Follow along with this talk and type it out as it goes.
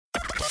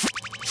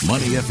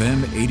Money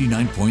FM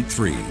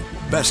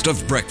 89.3. Best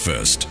of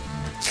breakfast.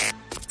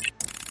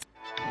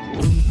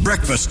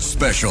 Breakfast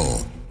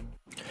special.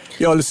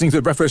 You're listening to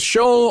The Breakfast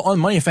Show on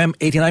Money FM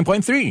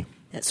 89.3.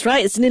 That's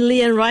right. It's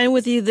Ninley and Ryan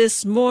with you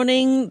this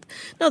morning.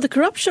 Now, the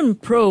corruption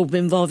probe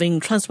involving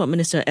Transport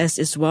Minister S.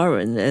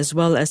 Iswaran, as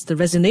well as the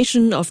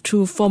resignation of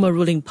two former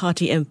ruling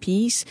party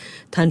MPs,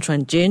 Tan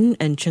Chuan Jin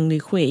and Cheng Li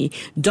Hui,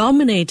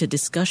 dominated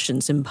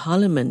discussions in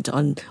Parliament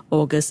on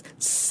August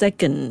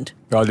 2nd.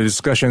 Well, the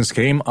discussions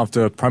came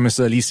after Prime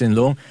Minister Lee Hsien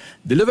Loong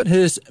delivered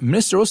his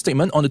ministerial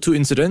statement on the two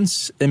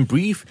incidents. In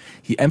brief,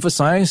 he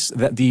emphasized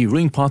that the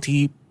ruling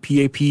party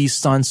PAP's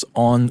stance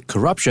on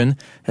corruption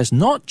has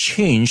not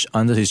changed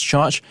under his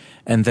charge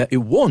and that it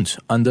won't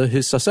under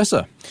his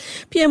successor.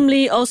 PM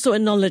Lee also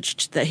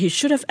acknowledged that he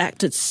should have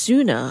acted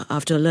sooner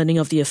after learning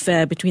of the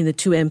affair between the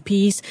two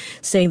MPs,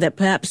 saying that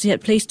perhaps he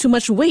had placed too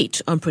much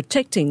weight on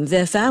protecting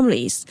their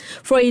families.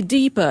 For a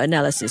deeper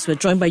analysis, we're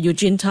joined by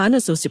Eugene Tan,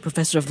 Associate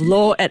Professor of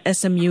Law at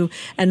SMU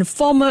and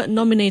former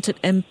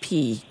nominated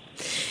MP.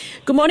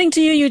 Good morning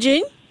to you,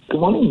 Eugene.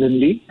 Good morning,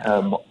 Lindy.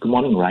 Good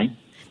morning, Ryan.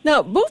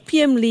 Now, both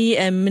PM Lee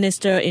and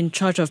Minister in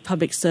charge of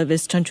Public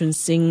Service Chan Chun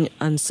Sing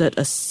answered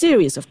a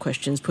series of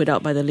questions put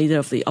out by the leader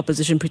of the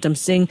opposition, Pritam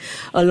Singh,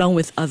 along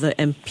with other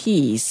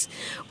MPs.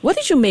 What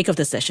did you make of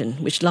the session,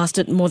 which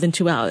lasted more than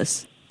 2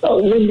 hours?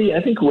 Lindy,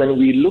 I think when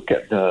we look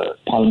at the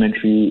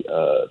parliamentary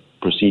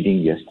proceeding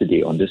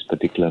yesterday on this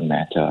particular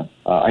matter,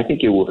 I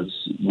think it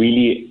was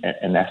really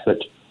an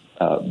effort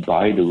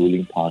by the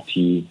ruling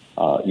party,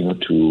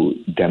 to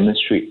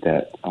demonstrate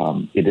that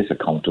it is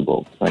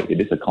accountable, right?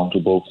 It is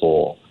accountable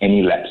for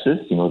any lapses,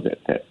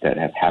 that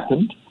have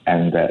happened,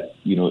 and that,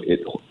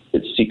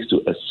 it seeks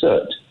to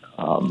assert,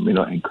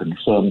 and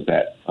confirm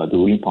that the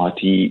ruling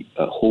party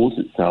holds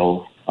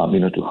itself,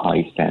 to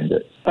high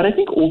standards. But I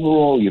think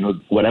overall,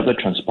 whatever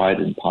transpired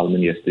in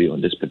Parliament yesterday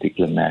on this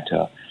particular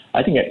matter,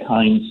 I think at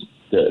times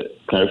the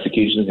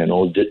clarifications and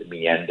all did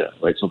meander,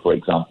 right? So, for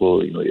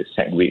example, it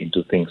segued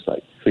into things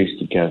like Trace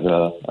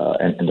Together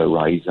and the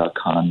Raisa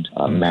Khan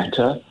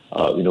matter,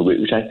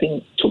 which I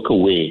think took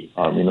away,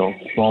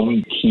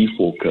 from key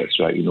focus,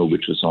 right?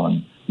 Which was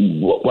on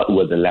what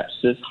were the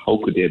lapses, how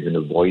could they have been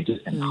avoided,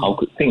 and how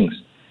could things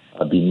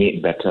be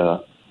made better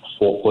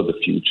for the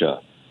future.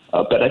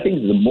 But I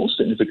think the most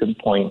significant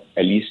point,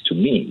 at least to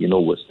me,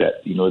 was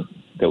that,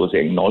 there was an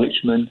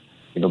acknowledgement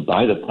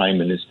by the Prime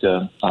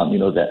Minister,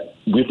 that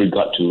with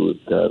regard to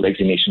the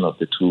resignation of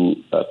the two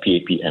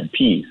PAP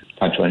MPs,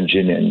 Tan Chuan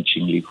Jin and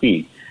Cheng Li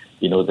Hui,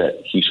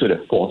 that he should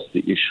have forced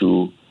the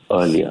issue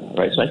earlier,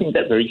 right? So I think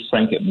that very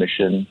frank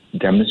admission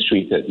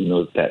demonstrated,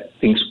 that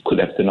things could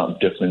have turned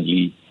out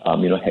differently,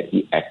 had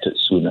he acted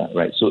sooner,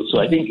 right? So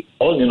I think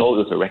all in all,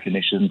 there's a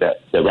recognition that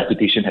their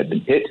reputation had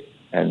been hit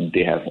and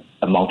they have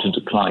a mountain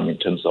to climb in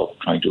terms of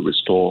trying to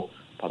restore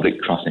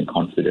public trust and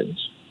confidence.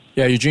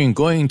 Yeah, Eugene,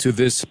 going into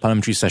this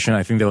parliamentary session,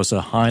 I think there was a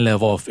high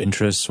level of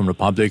interest from the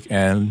public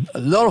and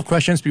a lot of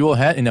questions people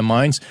had in their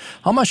minds.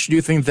 How much do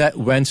you think that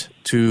went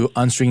to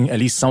answering at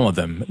least some of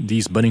them,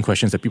 these burning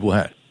questions that people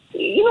had?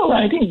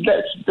 I think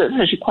that's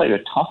actually quite a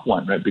tough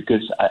one, right?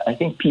 Because I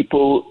think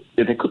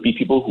there could be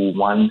people who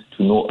want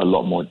to know a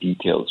lot more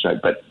details, right?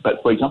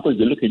 But for example, if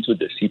you look into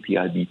the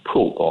CPIB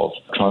probe of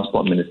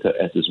Transport Minister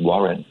S.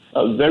 Iswaran,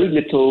 very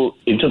little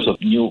in terms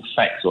of new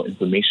facts or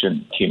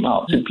information came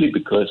out, simply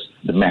because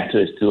the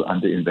matter is still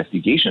under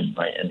investigation,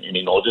 right? And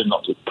in order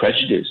not to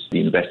prejudice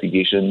the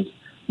investigations,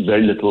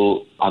 very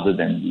little other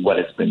than what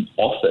has been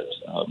offered,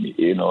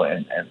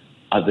 and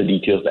other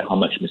details like how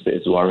much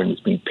Mr. Iswaran is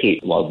being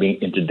paid while being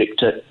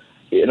interdicted.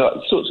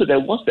 So there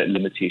was that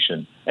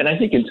limitation. And I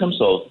think in terms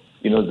of,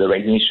 the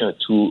resignation of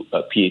two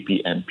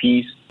PAP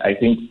MPs, I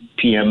think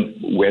PM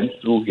went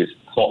through his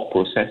thought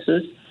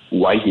processes,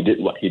 why he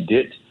did what he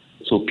did.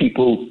 So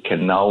people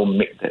can now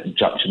make that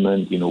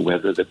judgment,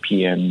 whether the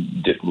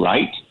PM did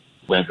right,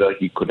 whether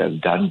he could have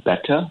done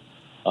better,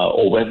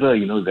 or whether,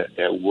 that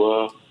there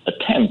were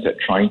attempts at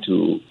trying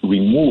to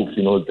remove,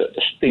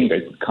 the sting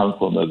that could come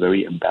from a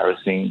very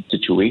embarrassing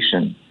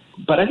situation.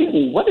 But I think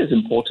what is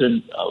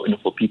important,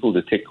 for people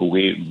to take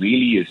away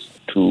really is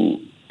to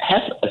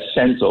have a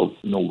sense of,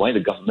 why the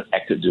government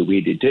acted the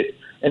way they did.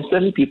 And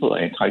certainly people are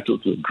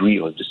entitled to agree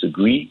or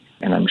disagree.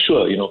 And I'm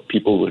sure,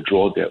 people will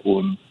draw their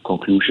own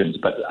conclusions.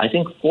 But I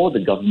think for the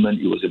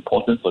government, it was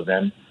important for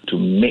them to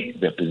make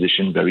their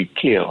position very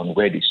clear on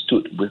where they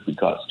stood with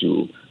regards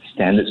to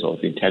standards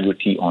of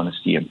integrity,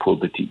 honesty, and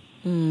probity.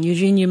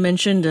 Eugene, you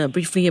mentioned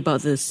briefly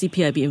about the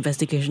CPIB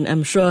investigation.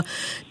 I'm sure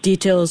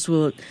details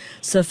will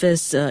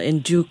surface in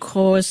due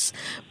course.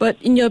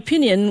 But in your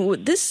opinion,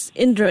 would this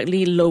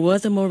indirectly lower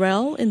the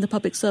morale in the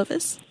public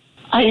service?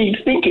 I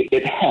think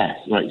it has,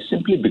 right?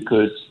 Simply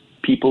because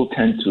people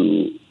tend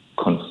to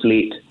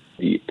conflate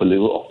the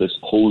political office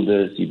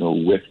holders,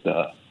 with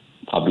the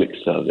public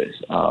service.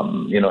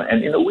 And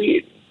in a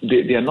way,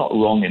 they are not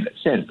wrong in that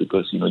sense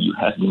because, you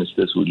have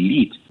ministers who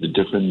lead the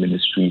different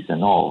ministries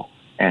and all.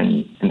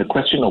 And the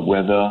question of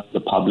whether the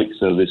public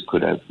service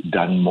could have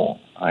done more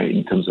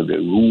in terms of their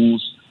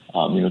rules,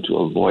 to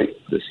avoid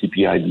the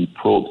CPIB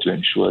probe to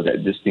ensure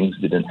that these things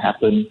didn't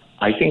happen.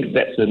 I think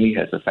that certainly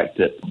has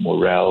affected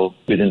morale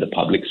within the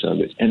public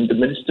service. And the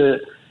minister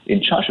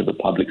in charge of the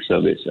public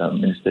service,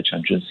 Minister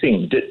Chan Chun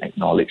Sing, did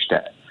acknowledge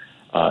that.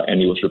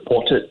 And it was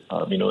reported,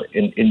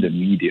 in the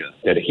media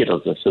that the head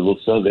of the civil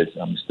service,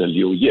 Mr.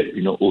 Liu Yip,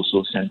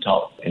 also sent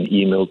out an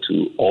email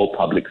to all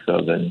public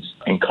servants,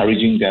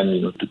 encouraging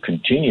them, to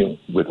continue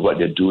with what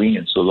they're doing.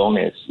 And so long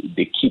as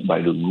they keep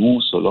by the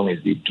rules, so long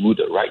as they do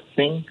the right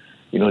thing,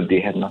 they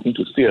have nothing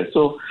to fear.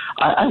 So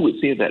I would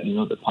say that,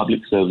 the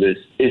public service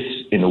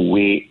is in a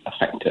way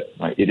affected,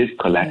 right? It is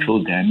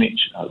collateral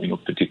damage,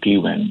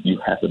 particularly when you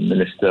have a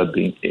minister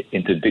being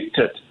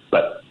interdicted.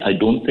 But I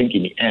don't think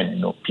in the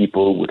end,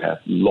 people would have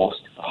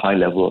lost a high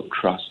level of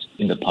trust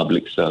in the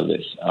public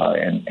service.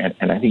 And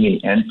I think in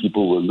the end,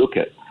 people will look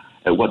at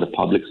what the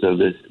public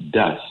service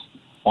does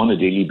on a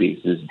daily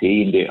basis,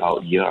 day in, day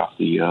out, year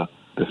after year,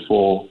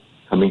 before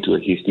coming to a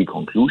hasty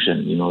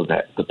conclusion,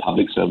 that the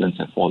public servants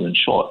have fallen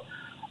short.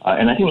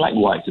 And I think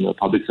likewise,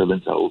 public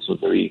servants are also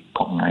very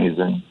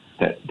cognizant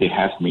that they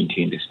have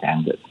maintained the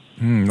standard.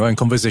 Well, in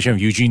conversation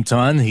with Eugene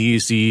Tan, he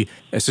is the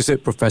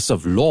Associate Professor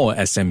of Law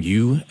at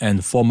SMU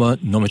and former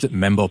nominated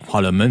Member of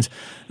Parliament.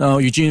 Now,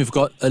 Eugene, we've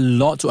got a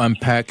lot to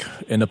unpack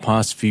in the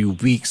past few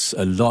weeks.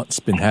 A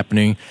lot's been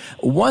happening.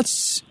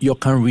 What's your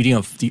current reading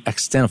of the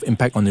extent of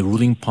impact on the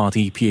ruling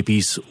party,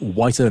 PAP's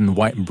whiter than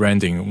white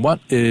branding? What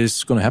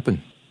is going to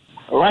happen?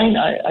 Ryan,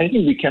 I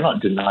think we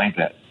cannot deny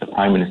that the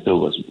Prime Minister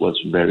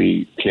was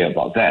very clear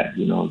about that,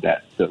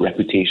 that the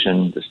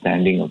reputation, the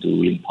standing of the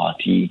ruling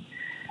party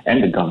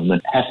and the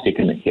government has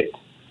taken a hit.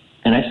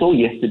 And I saw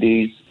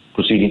yesterday's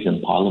proceedings in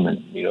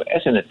Parliament,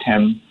 as an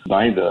attempt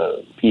by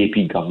the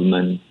PAP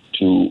government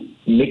to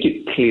make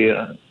it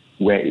clear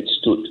where it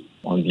stood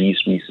on these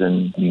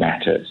recent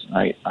matters.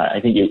 I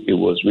think it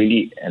was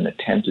really an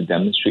attempt to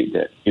demonstrate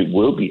that it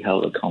will be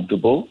held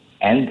accountable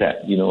and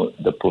that,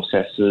 the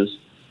processes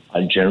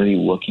are generally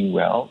working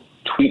well.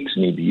 Tweaks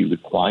may be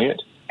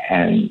required,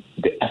 and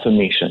the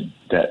affirmation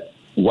that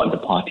what the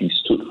party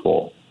stood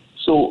for.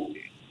 So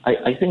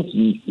I think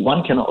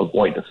one cannot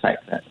avoid the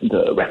fact that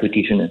the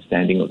reputation and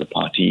standing of the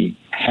party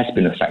has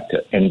been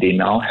affected, and they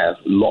now have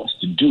lots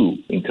to do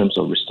in terms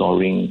of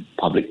restoring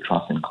public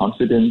trust and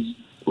confidence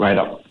right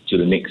up to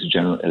the next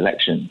general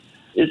election.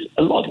 It's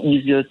a lot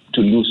easier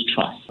to lose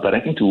trust, but I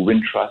think to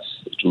win trust,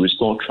 to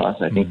restore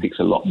trust, I think takes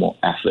a lot more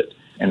effort.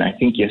 And I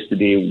think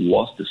yesterday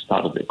was the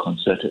start of a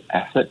concerted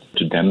effort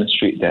to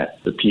demonstrate that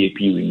the PAP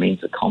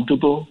remains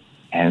accountable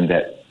and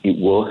that it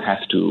will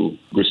have to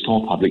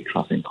restore public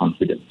trust and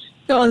confidence.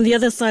 On the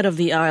other side of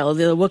the aisle,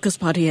 the Workers'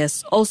 Party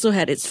has also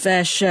had its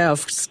fair share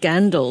of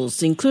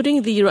scandals,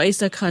 including the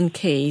Raisa Khan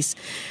case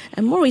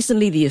and more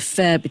recently the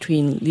affair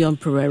between Leon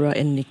Pereira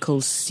and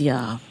Nicole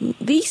Seah.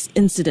 These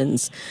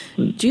incidents,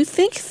 do you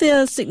think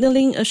they're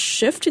signalling a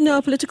shift in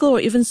our political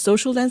or even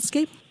social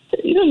landscape?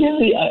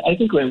 Lily, I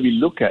think when we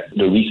look at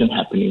the recent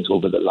happenings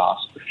over the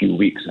last few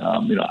weeks,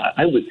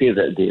 I would say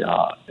that they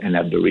are an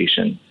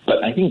aberration.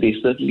 But I think they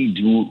certainly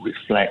do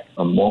reflect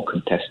a more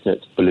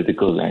contested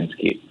political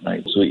landscape,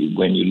 right? So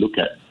when you look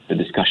at the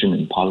discussion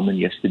in Parliament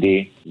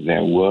yesterday,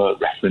 there were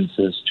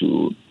references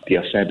to the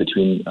affair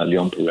between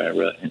Leon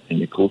Pereira and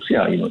Nicole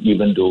Seah,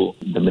 even though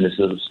the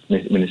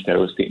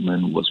ministerial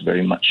statement was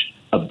very much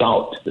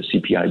about the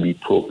CPIB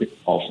probe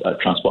of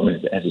Transport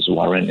Minister S.S.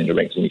 Warren and the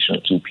resignation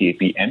of two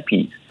PAP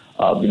MPs.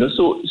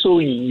 So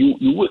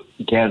you would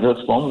gather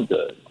from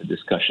the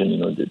discussion,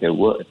 that there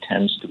were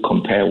attempts to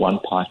compare one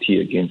party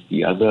against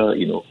the other,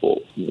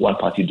 for one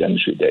party to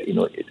demonstrate that,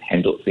 it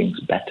handled things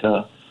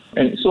better.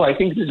 And so I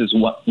think this is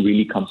what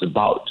really comes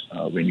about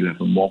when you have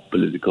a more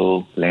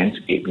political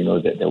landscape,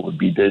 that there would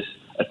be this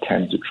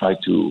attempt to try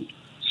to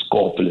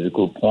score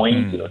political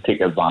points,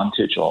 take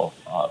advantage of,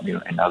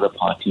 another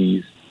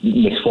party's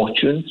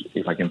misfortunes,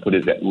 if I can put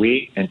it that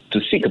way, and to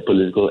seek a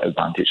political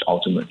advantage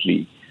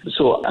ultimately.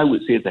 So I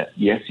would say that,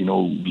 yes,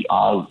 we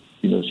are,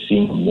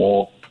 seeing a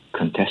more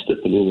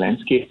contested political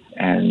landscape.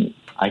 And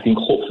I think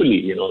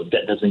hopefully,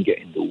 that doesn't get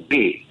in the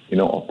way,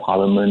 of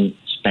Parliament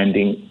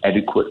spending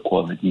adequate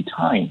quality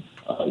time,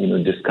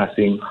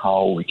 discussing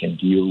how we can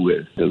deal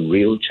with the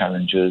real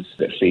challenges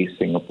that face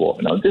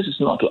Singapore. Now, this is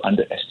not to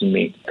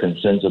underestimate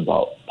concerns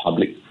about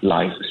public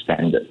life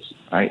standards,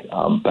 right?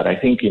 But I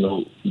think,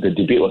 the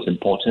debate was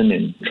important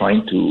in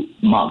trying to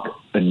mark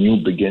a new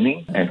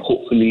beginning, and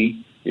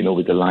hopefully,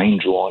 with the line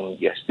drawn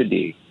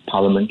yesterday,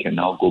 Parliament can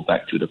now go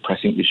back to the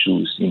pressing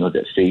issues,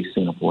 that face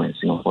Singapore and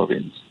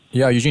Singaporeans.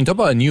 Yeah, Eugene, talk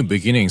about a new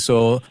beginning.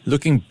 So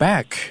looking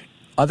back,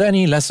 are there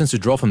any lessons to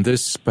draw from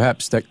this,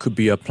 perhaps, that could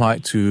be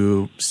applied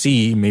to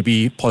see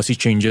maybe policy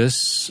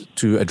changes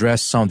to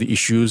address some of the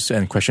issues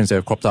and questions that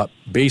have cropped up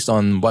based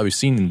on what we've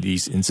seen in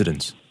these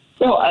incidents?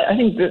 Well, I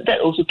think that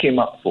also came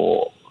up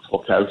for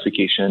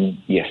clarification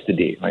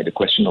yesterday, right? The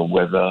question of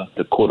whether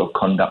the code of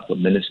conduct for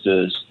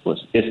ministers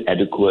is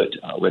adequate,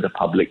 whether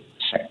public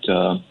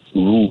sector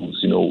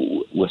rules,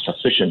 were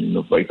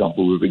sufficient, for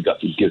example, with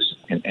regard to gifts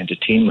and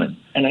entertainment.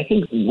 And I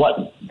think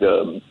what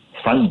the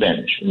front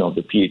bench,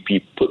 the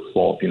PAP put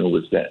forth,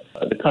 was that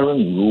the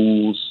current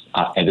rules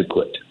are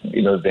adequate.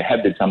 There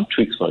have been some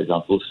tweaks, for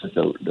example, since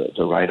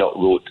the Ride Out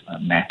Road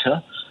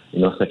matter,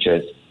 such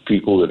as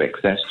people with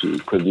access to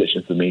privileged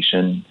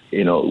information,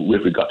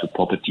 with regard to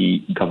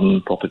property,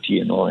 government property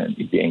and all, and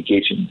if they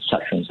engage in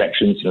such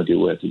transactions, they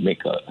will have to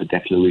make a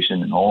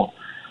declaration and all.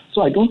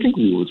 So I don't think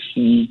we will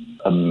see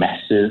a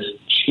massive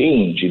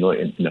change,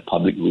 in the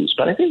public rules.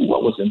 But I think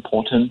what was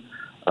important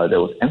that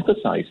was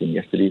emphasized in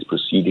yesterday's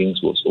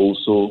proceedings was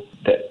also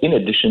that in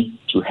addition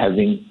to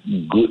having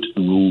good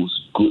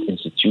rules, good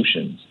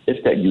institutions, is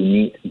that you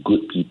need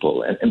good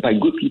people. And by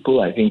good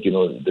people, I think,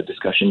 the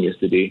discussion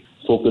yesterday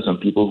focused on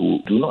people who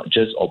do not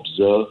just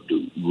observe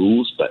the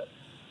rules, but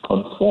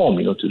conform,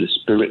 to the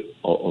spirit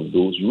of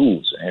those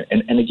rules.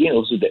 And again,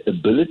 also the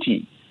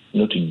ability,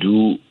 to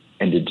do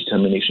and the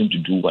determination to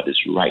do what is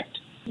right.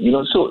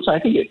 So I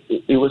think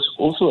it was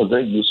also a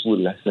very useful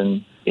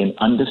lesson in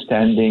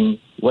understanding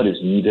what is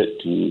needed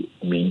to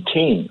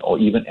maintain or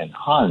even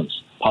enhance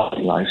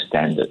public life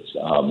standards.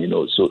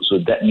 So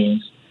that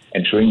means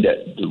ensuring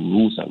that the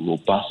rules are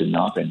robust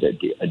enough and that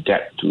they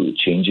adapt to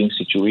changing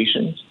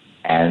situations.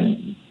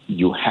 And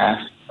you have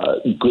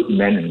good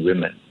men and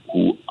women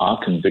who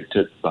are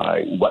convicted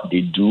by what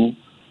they do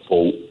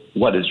for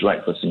what is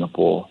right for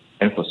Singapore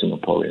and for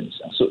Singaporeans.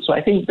 So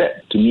I think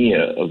that, to me,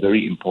 a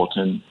very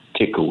important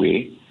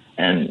takeaway.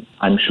 And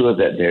I'm sure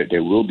that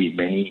there will be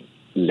many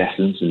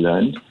lessons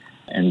learned,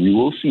 and we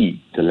will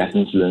see the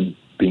lessons learned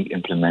being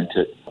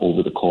implemented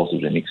over the course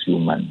of the next few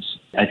months.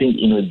 I think,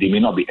 they may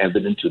not be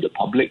evident to the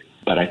public,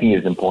 but I think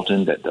it's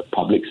important that the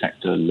public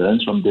sector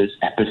learns from this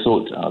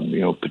episode,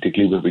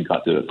 particularly with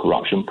regard to the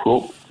corruption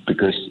probe,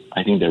 because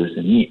I think there is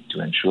a need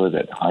to ensure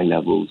that high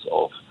levels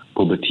of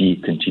probity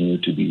continue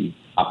to be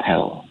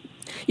upheld.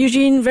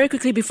 Eugene, very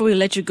quickly before we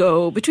let you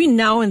go, between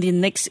now and the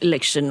next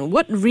election,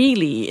 what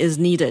really is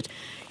needed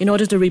in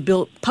order to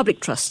rebuild public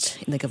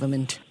trust in the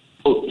government?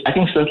 Oh, I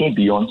think certainly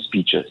beyond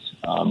speeches,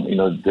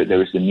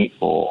 there is a need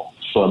for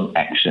firm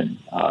action.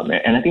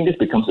 And I think this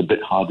becomes a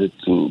bit harder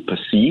to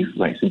perceive,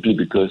 right? Simply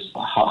because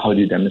how do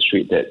you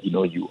demonstrate that,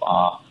 you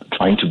are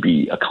trying to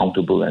be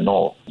accountable and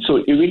all? So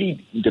it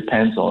really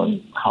depends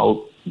on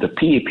how the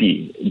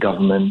PAP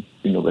government,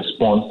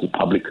 responds to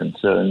public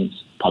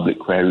concerns, public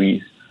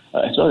queries,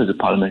 as well as the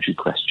parliamentary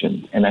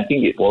questions. And I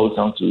think it boils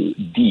down to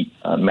deep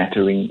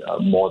mattering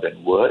more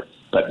than words,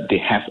 but they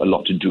have a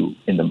lot to do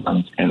in the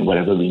months and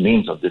whatever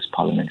remains of this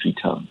parliamentary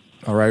term.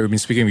 All right, we've been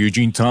speaking with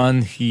Eugene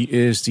Tan. He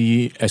is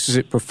the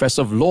Associate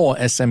Professor of Law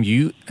at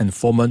SMU and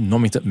former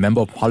nominated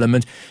Member of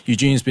Parliament.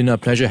 Eugene, it's been a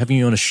pleasure having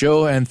you on the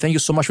show, and thank you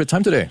so much for your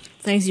time today.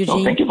 Thanks,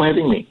 Eugene. Thank you for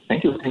having me.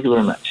 Thank you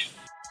very much.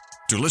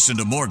 To listen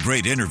to more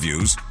great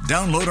interviews,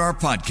 download our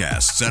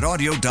podcasts at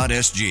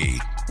audio.sg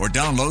or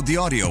download the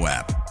Audio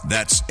app.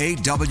 That's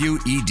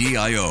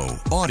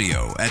AWEDIO,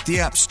 Audio, at the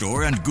App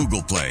Store and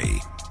Google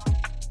Play.